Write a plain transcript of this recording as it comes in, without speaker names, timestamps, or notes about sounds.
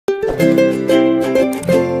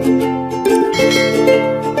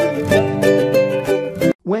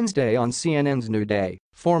Wednesday on CNN's New Day,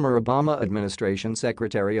 former Obama administration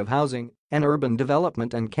Secretary of Housing and Urban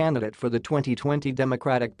Development and candidate for the 2020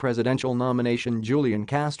 Democratic presidential nomination Julian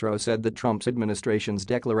Castro said that Trump's administration's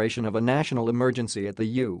declaration of a national emergency at the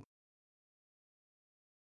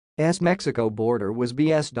U.S. Mexico border was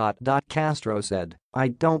BS. Castro said, "I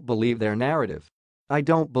don't believe their narrative. I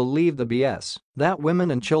don't believe the BS that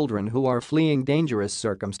women and children who are fleeing dangerous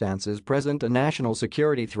circumstances present a national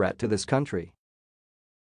security threat to this country."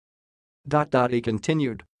 He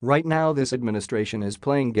continued, "Right now this administration is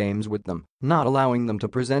playing games with them, not allowing them to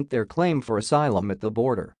present their claim for asylum at the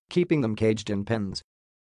border, keeping them caged in pens."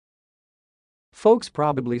 Folks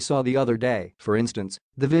probably saw the other day, for instance,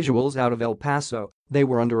 the visuals out of El Paso. They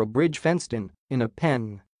were under a bridge fenced in a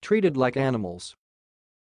pen, treated like animals.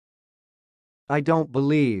 "I don't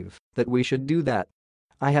believe that we should do that.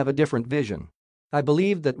 I have a different vision. I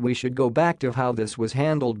believe that we should go back to how this was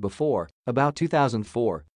handled before, about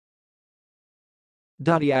 2004.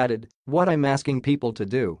 He added, "What I'm asking people to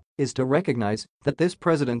do is to recognize that this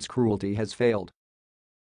president's cruelty has failed."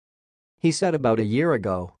 He said about a year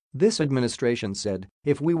ago, this administration said,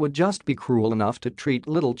 if we would just be cruel enough to treat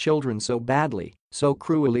little children so badly, so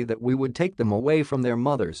cruelly that we would take them away from their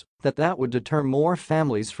mothers, that would deter more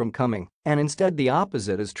families from coming, and instead the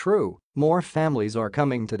opposite is true, more families are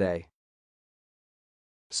coming today.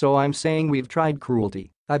 So I'm saying we've tried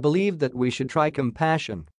cruelty. I believe that we should try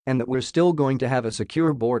compassion and that we're still going to have a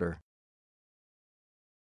secure border